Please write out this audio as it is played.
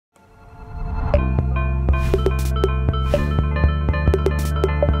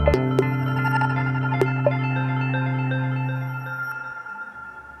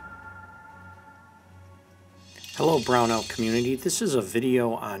Hello Brownell community, this is a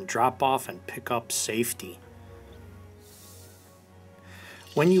video on drop-off and pick-up safety.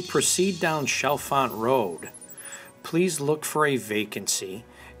 When you proceed down Chalfont Road, please look for a vacancy,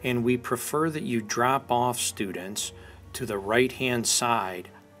 and we prefer that you drop off students to the right-hand side.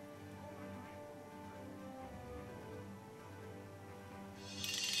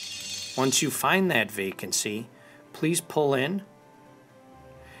 Once you find that vacancy, please pull in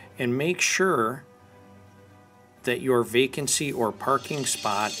and make sure that your vacancy or parking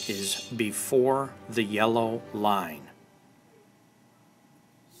spot is before the yellow line.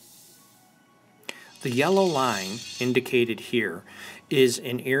 The yellow line indicated here is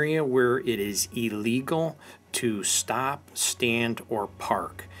an area where it is illegal to stop, stand, or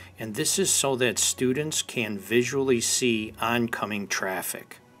park. And this is so that students can visually see oncoming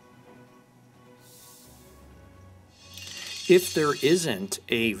traffic. If there isn't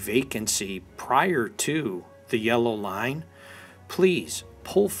a vacancy prior to the yellow line, please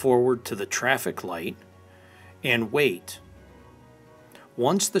pull forward to the traffic light and wait.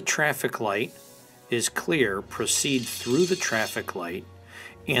 Once the traffic light is clear, proceed through the traffic light,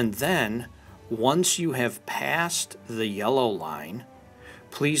 and then once you have passed the yellow line,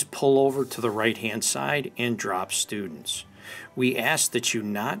 please pull over to the right-hand side and drop students. We ask that you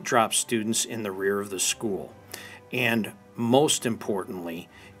not drop students in the rear of the school. And most importantly,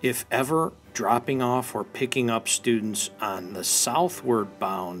 if ever dropping off or picking up students on the southward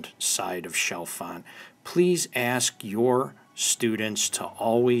bound side of Chalfont, please ask your students to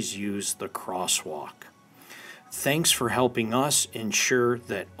always use the crosswalk. Thanks for helping us ensure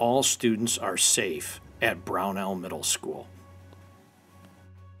that all students are safe at Brownell Middle School.